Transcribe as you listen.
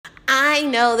I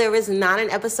know there was not an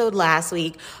episode last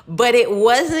week, but it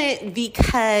wasn't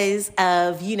because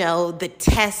of, the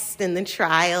tests and the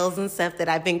trials and stuff that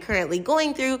I've been currently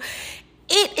going through.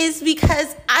 It is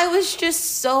because I was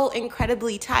just so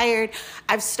incredibly tired.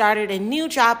 I've started a new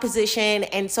job position,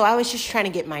 and so I was just trying to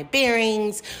get my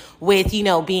bearings with,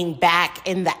 being back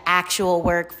in the actual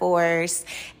workforce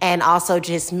and also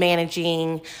just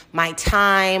managing my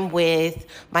time with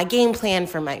my game plan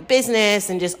for my business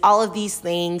and just all of these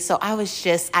things. So I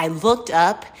looked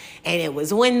up and it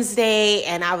was Wednesday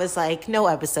and I was like, no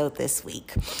episode this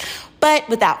week. But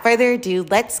without further ado,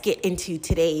 let's get into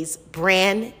today's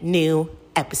brand new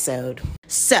episode.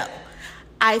 So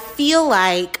I feel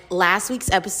like last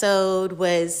week's episode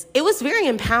was very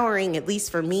empowering, at least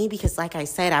for me, because like I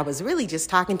said, I was really just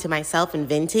talking to myself and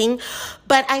venting,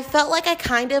 but I felt like I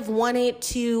kind of wanted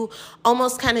to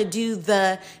almost kind of do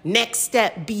the next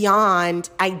step beyond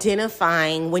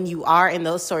identifying when you are in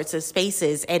those sorts of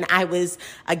spaces. And I was,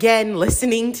 again,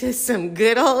 listening to some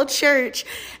good old church,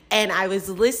 and I was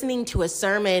listening to a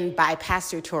sermon by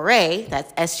Pastor Torre,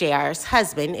 that's SJR's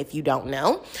husband, if you don't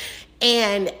know.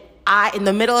 And in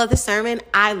the middle of the sermon,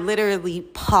 I literally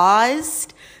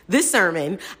paused the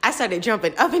sermon. I started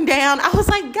jumping up and down. I was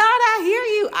like, God, I hear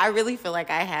you. I really feel like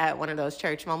I had one of those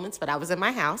church moments, but I was in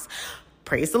my house.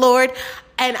 Praise the Lord.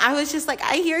 And I was just like,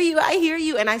 I hear you. I hear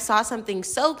you. And I saw something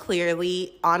so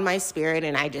clearly on my spirit,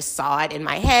 and I just saw it in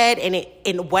my head. And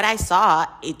in what I saw,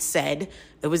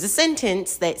 it was a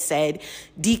sentence that said,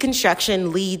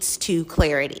 deconstruction leads to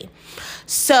clarity.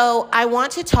 So I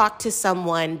want to talk to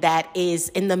someone that is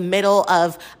in the middle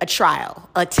of a trial,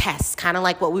 a test, kind of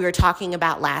like what we were talking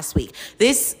about last week.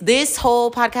 This whole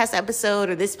podcast episode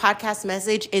or this podcast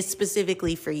message is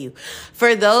specifically for you.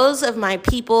 For those of my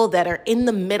people that are in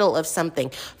the middle of something,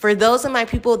 for those of my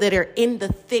people that are in the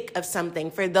thick of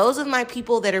something, for those of my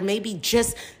people that are maybe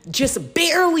just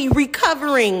barely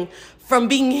recovering from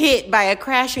being hit by a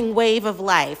crashing wave of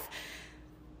life,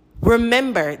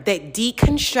 remember that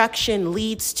deconstruction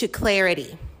leads to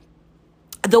clarity.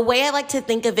 The way I like to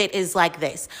think of it is like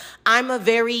this. I'm a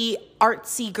very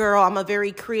artsy girl. I'm a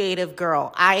very creative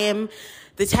girl. I am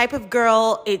the type of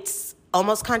girl, it's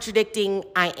almost contradicting.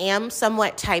 I am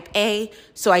somewhat type A,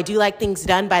 so I do like things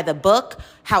done by the book.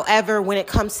 However, when it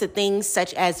comes to things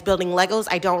such as building Legos,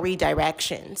 I don't read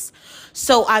directions.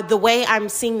 So the way I'm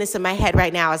seeing this in my head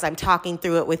right now as I'm talking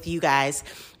through it with you guys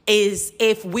is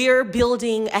if we're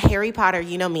building a Harry Potter,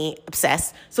 you know me,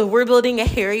 obsessed. So we're building a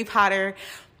Harry Potter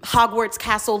Hogwarts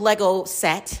Castle Lego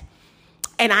set.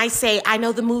 And I say, I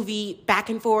know the movie back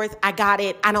and forth. I got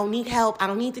it. I don't need help. I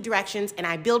don't need the directions. And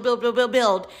I build.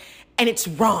 And it's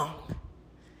wrong.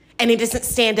 And it doesn't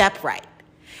stand upright.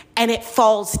 And it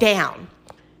falls down.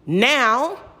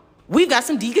 Now, we've got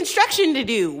some deconstruction to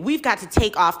do. We've got to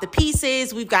take off the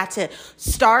pieces. We've got to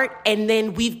start, and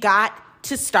then we've got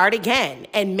to start again.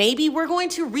 And maybe we're going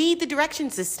to read the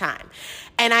directions this time.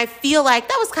 And I feel like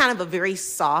that was kind of a very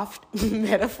soft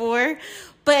metaphor,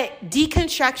 but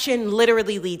deconstruction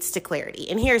literally leads to clarity.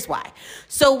 And here's why.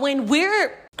 So when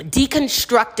we're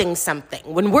deconstructing something,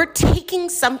 when we're taking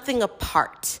something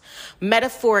apart,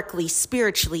 metaphorically,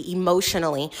 spiritually,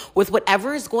 emotionally, with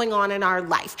whatever is going on in our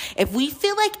life, if we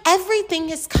feel like everything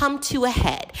has come to a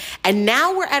head and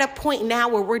now we're at a point now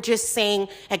where we're just saying,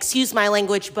 excuse my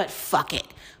language, but fuck it.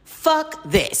 Fuck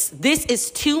this. This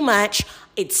is too much.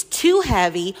 It's too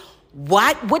heavy.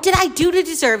 What did I do to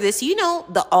deserve this? You know,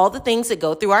 all the things that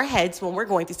go through our heads when we're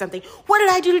going through something. What did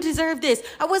I do to deserve this?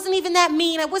 I wasn't even that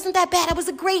mean. I wasn't that bad. I was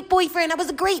a great boyfriend. I was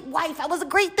a great wife. I was a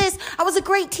great this. I was a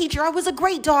great teacher. I was a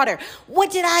great daughter.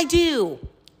 What did I do?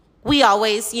 We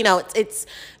always, it's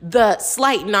the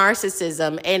slight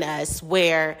narcissism in us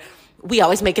where we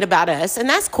always make it about us. And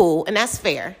that's cool. And that's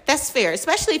fair. That's fair.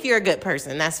 Especially if you're a good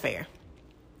person. That's fair.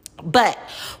 But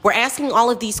we're asking all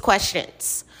of these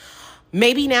questions.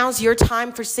 Maybe now's your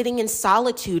time for sitting in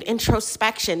solitude,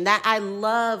 introspection. That I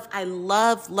love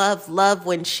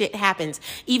when shit happens.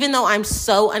 Even though I'm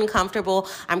so uncomfortable,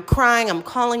 I'm crying, I'm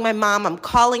calling my mom, I'm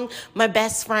calling my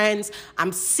best friends,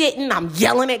 I'm sitting, I'm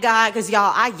yelling at God, because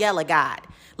y'all, I yell at God.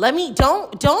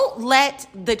 Don't let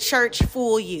the church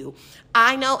fool you.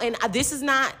 I know, and this is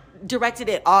not directed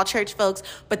at all church folks,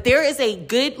 but there is a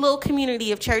good little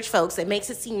community of church folks that makes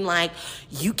it seem like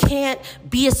you can't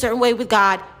be a certain way with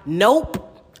God.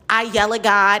 Nope. I yell at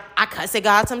God. I cuss at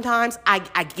God sometimes. I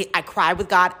cry with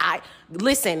God.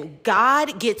 Listen,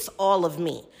 God gets all of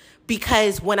me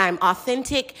because when I'm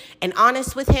authentic and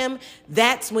honest with him,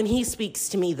 that's when he speaks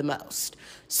to me the most.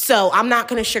 So I'm not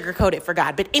going to sugarcoat it for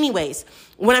God. But anyways,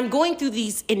 when I'm going through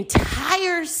these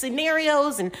entire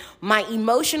scenarios and my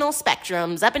emotional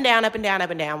spectrums, up and down, up and down, up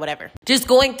and down, whatever, just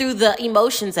going through the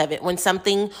emotions of it when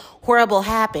something horrible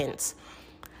happens,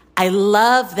 I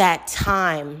love that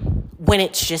time when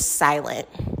it's just silent.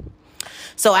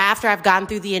 So after I've gone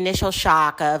through the initial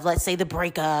shock of, let's say, the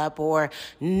breakup or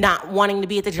not wanting to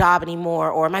be at the job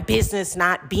anymore or my business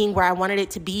not being where I wanted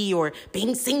it to be or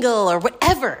being single or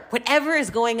whatever is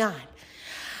going on,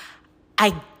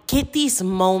 I get these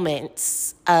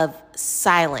moments of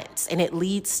silence and it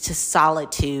leads to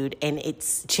solitude. And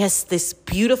it's just this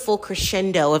beautiful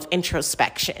crescendo of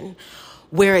introspection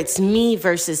where it's me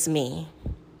versus me.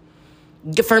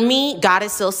 For me, God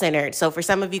is still centered. So for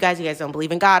some of you guys don't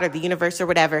believe in God or the universe or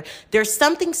whatever, there's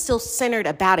something still centered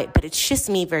about it, but it's just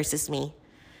me versus me.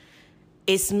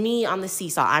 It's me on the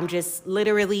seesaw. I'm just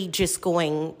literally just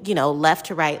going, left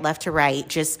to right,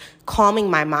 just calming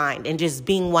my mind and just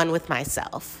being one with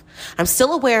myself. I'm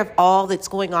still aware of all that's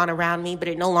going on around me, but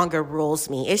it no longer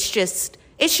rules me. It's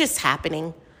just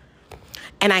happening.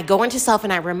 And I go into self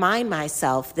and I remind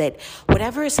myself that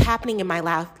whatever is happening in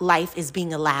my life is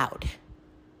being allowed.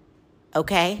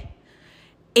 Okay?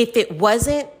 If it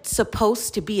wasn't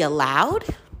supposed to be allowed,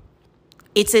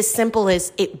 it's as simple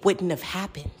as it wouldn't have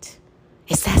happened.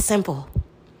 It's that simple.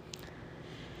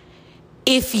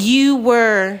 If you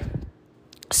were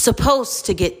supposed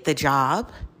to get the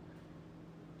job,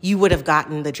 you would have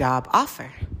gotten the job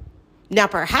offer. Now,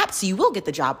 perhaps you will get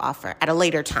the job offer at a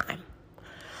later time.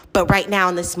 But right now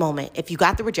in this moment, if you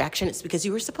got the rejection, it's because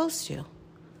you were supposed to.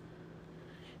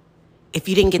 If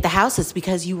you didn't get the house, it's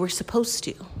because you were supposed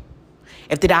to.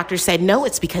 If the doctor said no,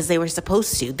 it's because they were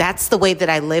supposed to. That's the way that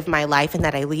I live my life and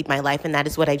that I lead my life, and that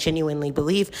is what I genuinely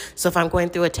believe. So if I'm going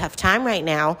through a tough time right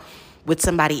now with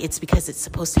somebody, it's because it's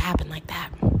supposed to happen like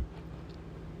that.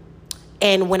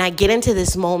 And when I get into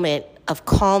this moment of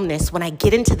calmness, when I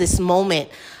get into this moment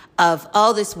of,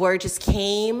 this word just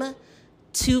came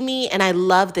to me, and I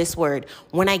love this word.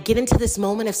 When I get into this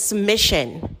moment of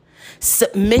submission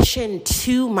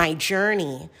to my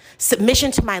journey,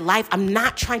 submission to my life, I'm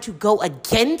not trying to go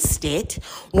against it.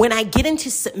 When I get into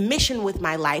submission with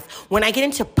my life, when I get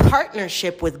into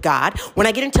partnership with God, when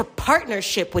I get into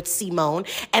partnership with Simone,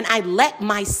 and I let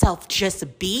myself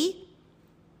just be,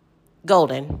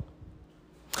 golden.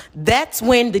 That's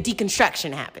when the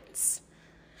deconstruction happens.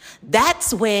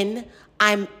 That's when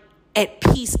I'm at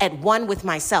peace, at one with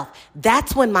myself.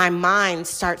 That's when my mind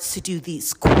starts to do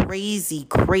these crazy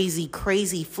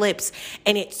flips,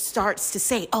 and it starts to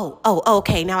say,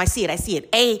 okay, now I see it.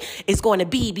 A is going to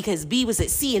B because B was at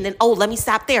C, and then, let me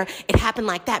stop there. It happened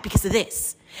like that because of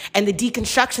this. And the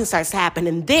deconstruction starts to happen.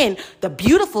 And then the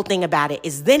beautiful thing about it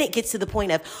is then it gets to the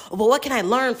point of, what can I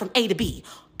learn from A to B?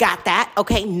 Got that.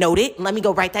 Okay, noted. Let me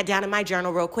go write that down in my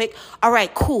journal real quick. All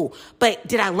right, cool. But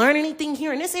did I learn anything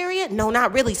here in this area? No,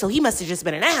 not really. So he must have just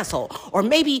been an asshole. Or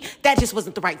maybe that just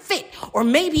wasn't the right fit. Or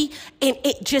maybe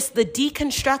it just the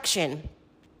deconstruction.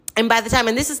 And by the time,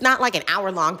 and this is not like an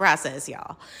hour-long process,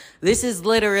 y'all. This is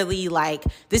literally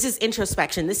this is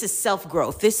introspection. This is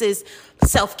self-growth. This is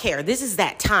self-care. This is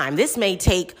that time. This may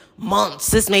take months.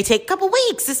 This may take a couple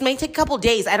weeks. This may take a couple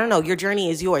days. I don't know. Your journey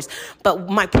is yours. But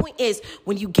my point is,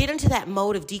 when you get into that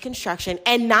mode of deconstruction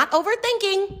and not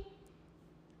overthinking,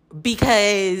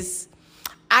 because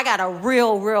I got a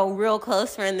real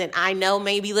close friend that I know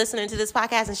may be listening to this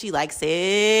podcast, and she like,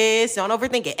 sis, don't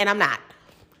overthink it. And I'm not.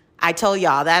 I told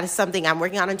y'all that is something I'm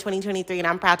working on in 2023, and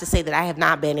I'm proud to say that I have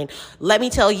not been. And let me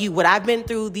tell you, what I've been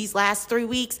through these last 3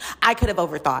 weeks, I could have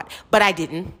overthought, but I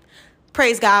didn't.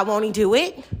 Praise God, won't he do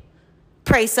it?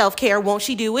 Praise self-care, won't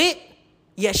she do it?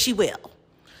 Yes, she will.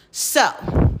 So,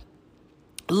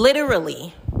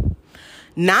 literally,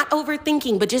 not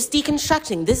overthinking, but just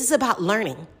deconstructing. This is about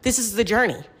learning. This is the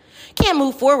journey. Can't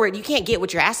move forward. You can't get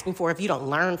what you're asking for if you don't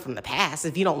learn from the past,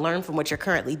 if you don't learn from what you're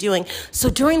currently doing. So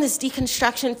during this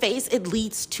deconstruction phase, it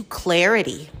leads to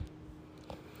clarity.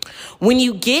 When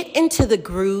you get into the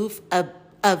groove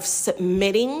of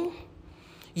submitting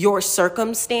your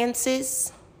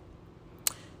circumstances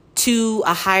to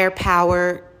a higher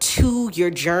power, to your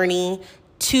journey,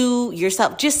 to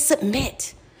yourself, just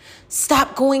submit.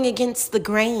 Stop going against the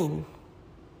grain.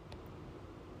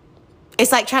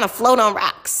 It's like trying to float on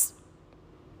rocks.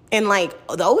 In the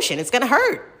ocean, it's going to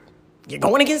hurt. You're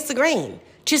going against the grain.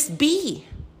 Just be.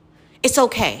 It's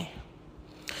okay.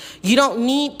 You don't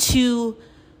need to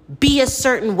be a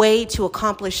certain way to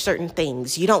accomplish certain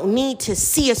things. You don't need to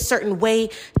see a certain way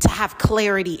to have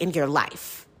clarity in your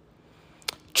life.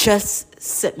 Just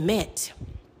submit.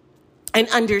 and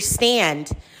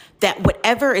understand that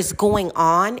whatever is going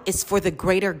on is for the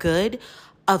greater good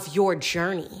of your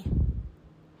journey.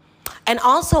 And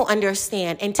also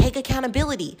understand and take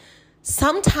accountability.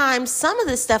 Sometimes some of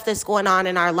the stuff that's going on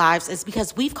in our lives is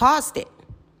because we've caused it.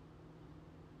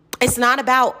 It's not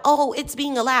about, oh, it's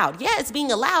being allowed. Yeah, it's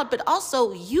being allowed, but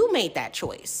also you made that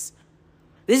choice.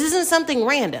 This isn't something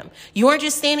random. You weren't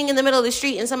just standing in the middle of the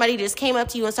street and somebody just came up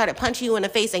to you and started punching you in the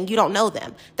face and you don't know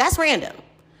them. That's random.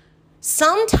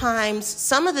 Sometimes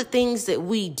some of the things that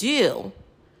we do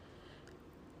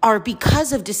are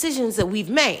because of decisions that we've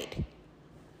made.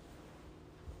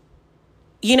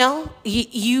 You know,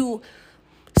 you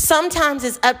sometimes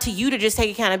it's up to you to just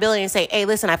take accountability and say, hey,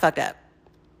 listen, I fucked up.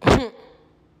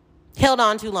 Held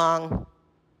on too long,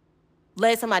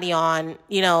 led somebody on,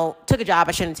 took a job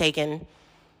I shouldn't have taken,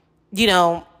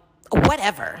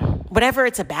 whatever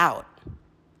it's about.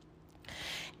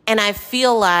 And I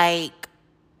feel like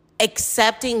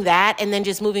accepting that and then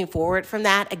just moving forward from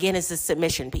that, again, is the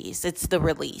submission piece. It's the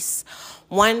release.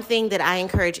 One thing that I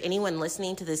encourage anyone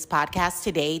listening to this podcast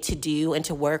today to do and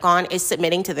to work on is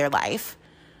submitting to their life.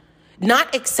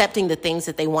 Not accepting the things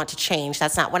that they want to change.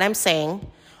 That's not what I'm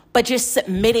saying. But just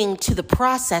submitting to the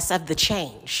process of the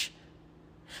change.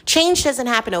 Change doesn't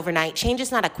happen overnight. Change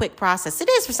is not a quick process. It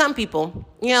is for some people,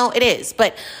 it is.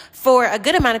 But for a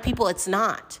good amount of people, it's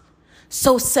not.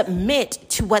 So submit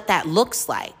to what that looks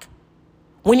like.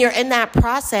 When you're in that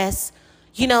process,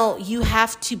 you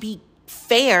have to be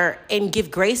fair and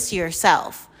give grace to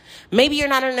yourself. Maybe you're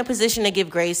not in a position to give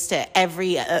grace to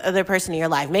every other person in your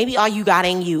life. Maybe all you got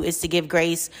in you is to give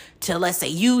grace to, let's say,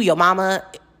 you, your mama,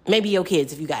 maybe your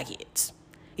kids if you got kids.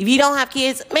 If you don't have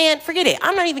kids, man, forget it.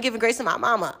 I'm not even giving grace to my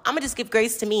mama. I'm going to just give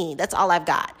grace to me. That's all I've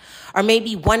got. Or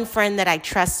maybe one friend that I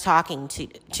trust talking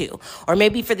to. Or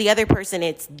maybe for the other person,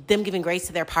 it's them giving grace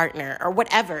to their partner or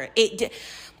whatever.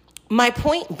 My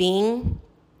point being,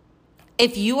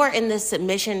 if you are in this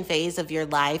submission phase of your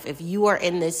life, if you are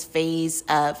in this phase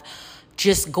of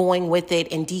just going with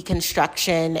it and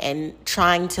deconstruction and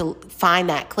trying to find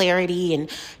that clarity and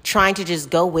trying to just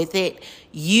go with it,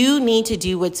 you need to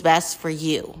do what's best for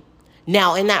you.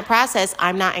 Now, in that process,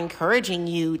 I'm not encouraging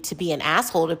you to be an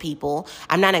asshole to people.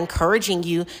 I'm not encouraging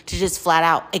you to just flat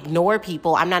out ignore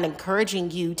people. I'm not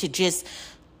encouraging you to just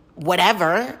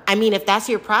whatever. I mean, if that's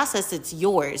your process, it's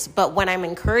yours. But what I'm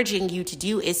encouraging you to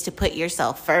do is to put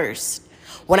yourself first.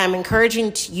 What I'm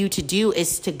encouraging you to do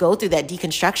is to go through that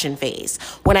deconstruction phase.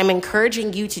 What I'm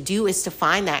encouraging you to do is to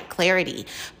find that clarity.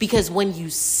 Because when you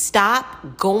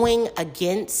stop going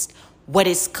against what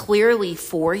is clearly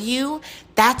for you,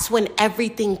 that's when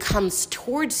everything comes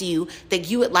towards you that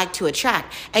you would like to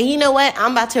attract. And you know what?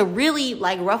 I'm about to really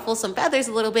ruffle some feathers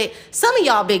a little bit. Some of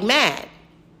y'all big mad,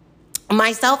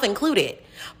 myself included,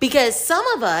 because some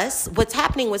of us, what's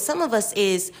happening with some of us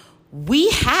is we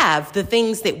have the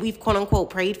things that we've quote unquote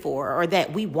prayed for or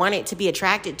that we wanted to be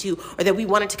attracted to or that we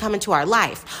wanted to come into our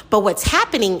life. But what's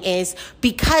happening is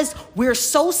because we're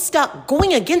so stuck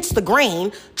going against the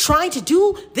grain, trying to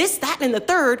do this, that, and the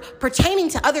third pertaining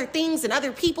to other things and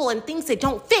other people and things that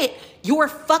don't fit, you're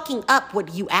fucking up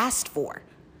what you asked for.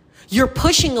 You're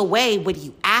pushing away what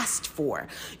you asked for.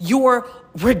 You're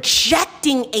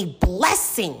rejecting a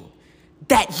blessing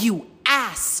that you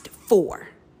asked for.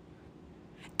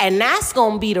 And that's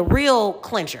going to be the real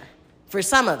clincher for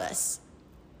some of us.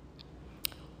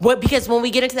 Because when we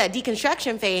get into that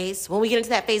deconstruction phase, when we get into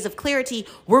that phase of clarity,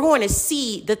 we're going to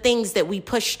see the things that we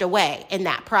pushed away in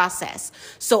that process.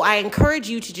 So I encourage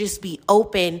you to just be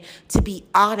open, to be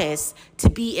honest,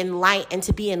 to be in light, and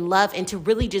to be in love, and to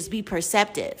really just be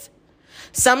perceptive.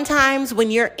 Sometimes when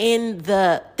you're in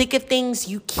the thick of things,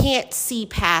 you can't see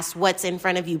past what's in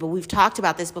front of you. But we've talked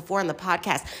about this before on the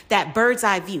podcast, that bird's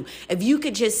eye view. If you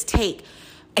could just take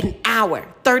an hour,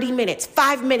 30 minutes,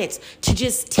 5 minutes to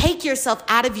just take yourself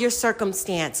out of your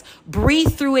circumstance,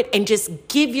 breathe through it, and just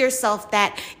give yourself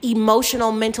that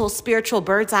emotional, mental, spiritual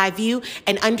bird's eye view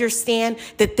and understand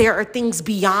that there are things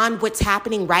beyond what's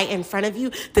happening right in front of you,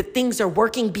 that things are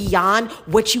working beyond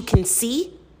what you can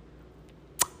see.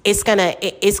 It's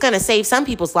gonna save some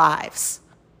people's lives.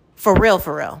 For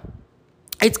real.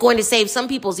 It's going to save some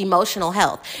people's emotional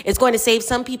health. It's going to save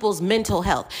some people's mental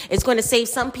health. It's going to save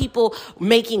some people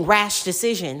making rash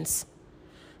decisions.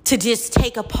 To just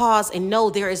take a pause and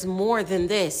know there is more than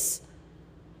this.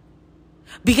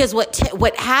 Because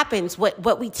what happens,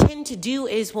 what we tend to do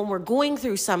is when we're going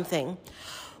through something,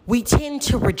 We tend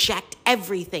to reject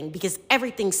everything because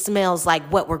everything smells like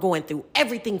what we're going through.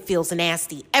 Everything feels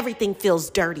nasty. Everything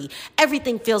feels dirty.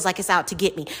 Everything feels like it's out to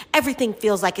get me. Everything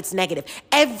feels like it's negative.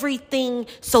 Everything.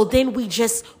 So then we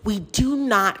do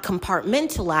not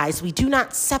compartmentalize. We do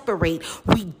not separate.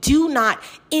 We do not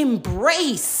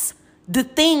embrace the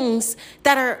things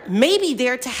that are maybe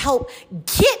there to help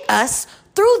get us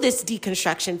through this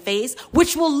deconstruction phase,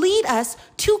 which will lead us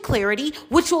to clarity,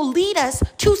 which will lead us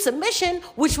to submission,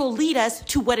 which will lead us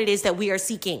to what it is that we are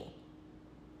seeking.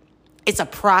 It's a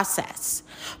process.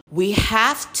 We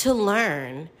have to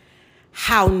learn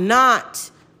how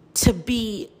not to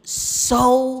be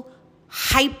so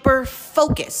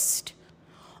hyper-focused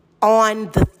on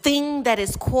the thing that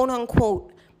is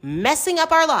quote-unquote messing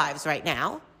up our lives right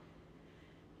now,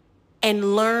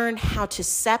 and learn how to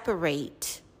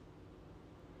separate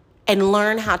and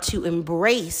learn how to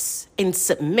embrace and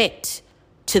submit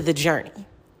to the journey.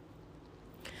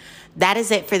 That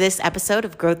is it for this episode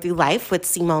of Grow Through Life with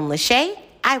Simone Lachey.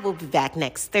 I will be back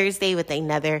next Thursday with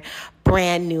another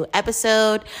brand new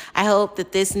episode. I hope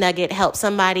that this nugget helps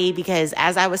somebody, because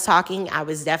as I was talking, I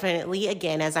was definitely,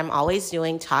 again, as I'm always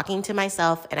doing, talking to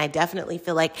myself. And I definitely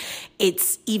feel like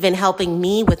it's even helping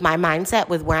me with my mindset,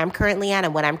 with where I'm currently at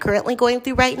and what I'm currently going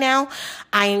through right now.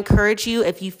 I encourage you,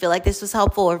 if you feel like this was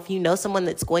helpful, or if you know someone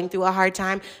that's going through a hard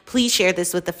time, please share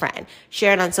this with a friend.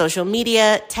 Share it on social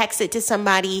media, text it to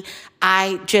somebody.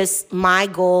 My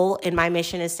goal and my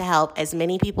mission is to help as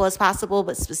many people as possible,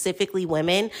 but specifically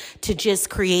women, to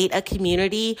just create a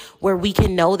community where we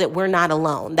can know that we're not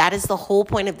alone. That is the whole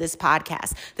point of this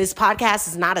podcast. This podcast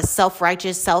is not a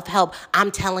self-righteous self-help.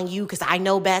 I'm telling you because I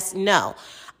know best. No,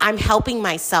 I'm helping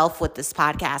myself with this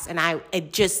podcast. And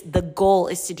the goal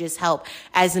is to just help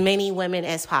as many women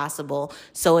as possible.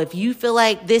 So if you feel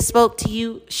like this spoke to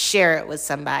you, share it with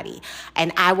somebody.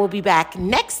 And I will be back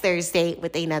next Thursday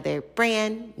with another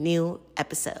brand new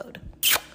episode.